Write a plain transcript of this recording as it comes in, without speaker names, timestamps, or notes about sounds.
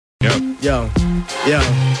Yo,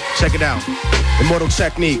 check it out. Immortal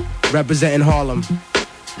Technique, representing Harlem.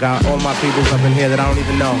 Got all my peoples up in here that I don't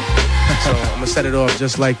even know. So I'm gonna set it off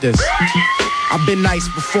just like this. I've been nice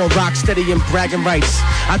before rock steady and bragging rights.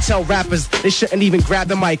 I tell rappers they shouldn't even grab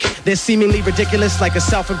the mic. They're seemingly ridiculous like a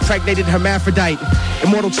self-impregnated hermaphrodite.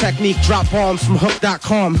 Immortal Technique drop bombs from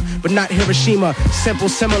hook.com, but not Hiroshima. Simple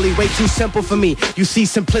simile, way too simple for me. You see,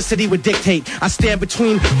 simplicity would dictate. I stand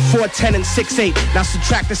between 4'10 and 6'8. Now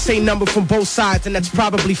subtract the same number from both sides, and that's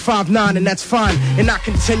probably 5'9, and that's fine. And I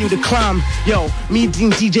continue to climb. Yo, me and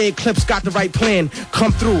DJ Eclipse got the right plan.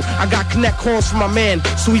 Come through, I got connect calls from my man,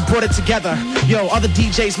 so we brought it together. Yo, other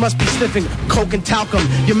DJs must be sniffing coke and talcum.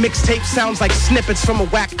 Your mixtape sounds like snippets from a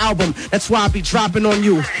whack album. That's why I be dropping on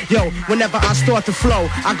you. Yo, whenever I start to flow,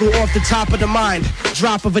 I go off the top of the mind.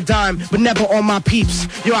 Drop of a dime, but never on my peeps.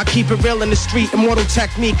 Yo, I keep it real in the street. Immortal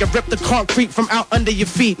Technique. I rip the concrete from out under your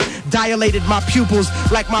feet. Dilated my pupils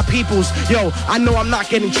like my peoples. Yo, I know I'm not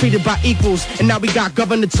getting treated by equals. And now we got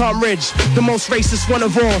Governor Tom Ridge, the most racist one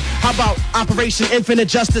of all. How about Operation Infinite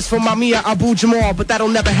Justice for Mamiya Abu Jamal? But that'll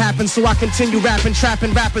never happen, so I continue rapping,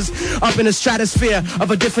 trapping rappers up in the stratosphere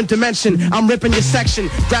of a different dimension. I'm ripping your section.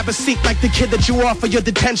 Grab a seat like the kid that you offer your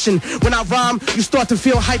detention. When I rhyme, you start to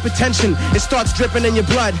feel hypertension. It starts dripping in your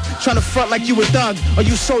blood, trying to front like you a thug or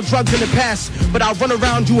you sold drugs in the past. But I'll run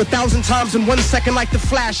around you 1,000 times in 1 second like the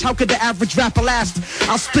Flash. How could the average rapper last?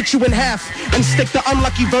 I'll split you in half and stick the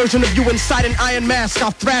unlucky version of you inside an iron mask.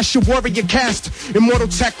 I'll thrash your warrior cast. Immortal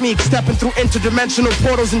Technique, stepping through interdimensional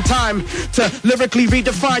portals in time to lyrically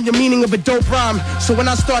redefine your meaning of a dope rhyme. So when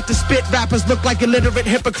I start to spit, rappers look like illiterate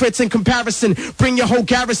hypocrites in comparison. Bring your whole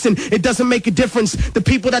garrison, it doesn't make a difference. The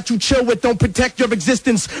people that you chill with don't protect your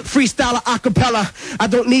existence. Freestyle or acapella, I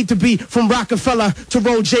don't need to be from Rockefeller to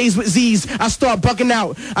roll J's with Z's. I start bugging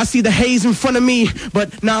out, I see the haze in front of me,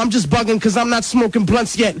 but nah, I'm just bugging cause I'm not smoking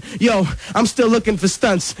blunts yet. Yo, I'm still looking for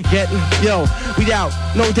stunts. Yo, we out,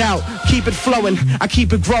 no doubt, keep it flowing, I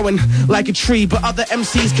keep it growing like a tree. But other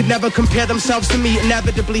MCs could never compare themselves to me.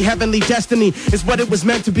 Inevitably heavenly destiny is what it was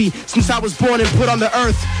meant to be. Since I was born and put on the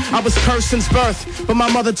earth, I was cursed since birth. But my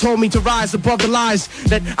mother told me to rise above the lies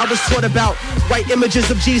that I was taught about. White images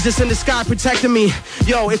of Jesus in the sky protecting me.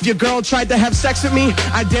 Yo, if your girl tried to have sex with me,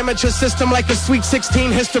 I damage your system like a sweet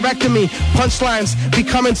 16 hysterectomy. Punchlines be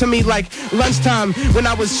coming to me like lunchtime when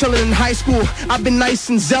I was chilling in high school. I've been nice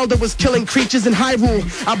since Zelda was killing creatures in Hyrule.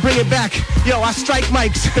 I bring it back. Yo, I strike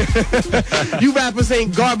mics. You rappers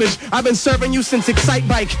ain't garbage. I've been serving you since Excite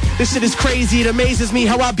Bike. This shit is crazy. It amazes me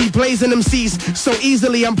how I be blazing MCs so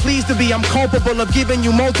easily. I'm pleased to be. I'm culpable of giving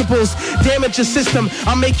you multiples. Damage your system.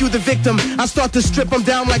 I'll make you the victim. I start to strip them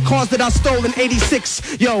down like cars that I stole in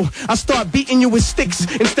 86. Yo, I start beating you with sticks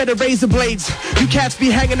instead of razor blades. You cats be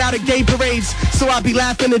hanging out at gay parades, so I'll be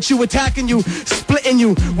laughing at you, attacking you, splitting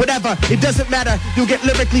you, whatever. It doesn't matter. You'll get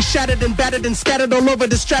lyrically shattered and battered and scattered all over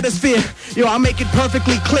the stratosphere. Yo, I'll make it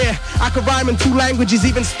perfectly clear. I can rhyme in 2 languages,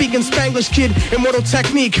 even speaking Spanglish, kid. Immortal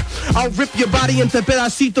Technique. I'll rip your body into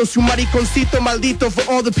pedacitos, you mariconcito maldito. For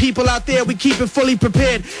all the people out there, we keep it fully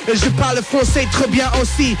prepared. Je parle français très bien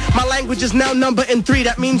aussi. My language is now number in 3.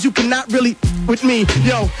 That means you cannot really with me.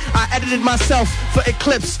 Yo, I edited myself for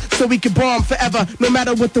Eclipse so we can bomb forever. No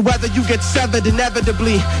matter what the weather, you get severed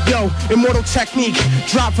inevitably. Yo, Immortal Technique,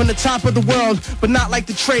 drop from the top of the world, but not like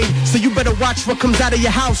the trade. So you better watch what comes out of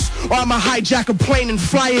your house, or I'ma hijack a plane and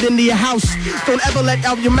fly it into your house. Don't ever let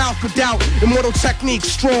out your mouth without Immortal Technique,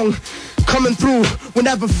 strong. Coming through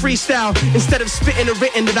whenever freestyle instead of spitting a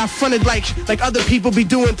written that I fronted like other people be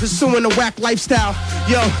doing, pursuing a whack lifestyle.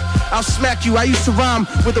 Yo, I'll smack you. I used to rhyme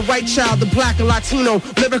with a white child, the black and Latino,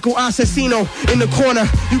 lyrical assassino. In the corner,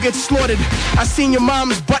 you get slaughtered. I seen your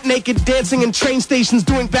mom's butt naked dancing in train stations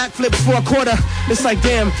doing backflips for a quarter. It's like,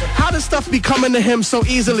 damn, how does stuff be coming to him so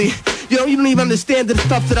easily? You don't even understand the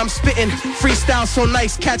stuff that I'm spitting. Freestyle so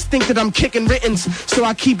nice, cats think that I'm kicking writtens. So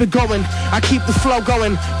I keep it going, I keep the flow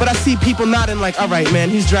going. But I see people nodding like, alright man,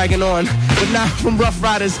 he's dragging on. But not from Rough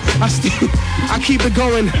Riders, I keep it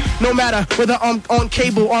going. No matter whether I'm on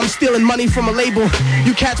cable or I'm stealing money from a label.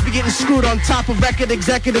 You cats be getting screwed on top of record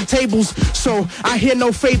executive tables. So I hear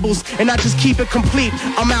no fables, and I just keep it complete.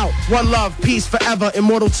 I'm out, one love, peace forever,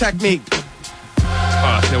 Immortal Technique.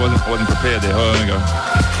 I wasn't prepared there. Hold on, go.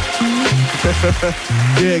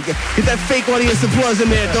 Yeah, get that fake audience applause in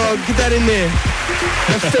there, dog. Get that in there.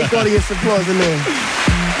 That fake audience applause in there.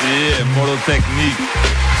 Yeah, Immortal Technique.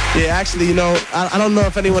 Yeah, actually, you know, I don't know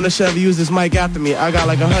if anyone should ever use this mic after me. I got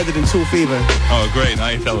like 102 fever. Oh, great. Now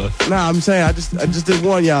you tell us. Nah, I'm saying, I just did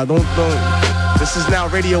warn y'all. Don't. This is now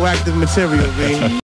radioactive material, B.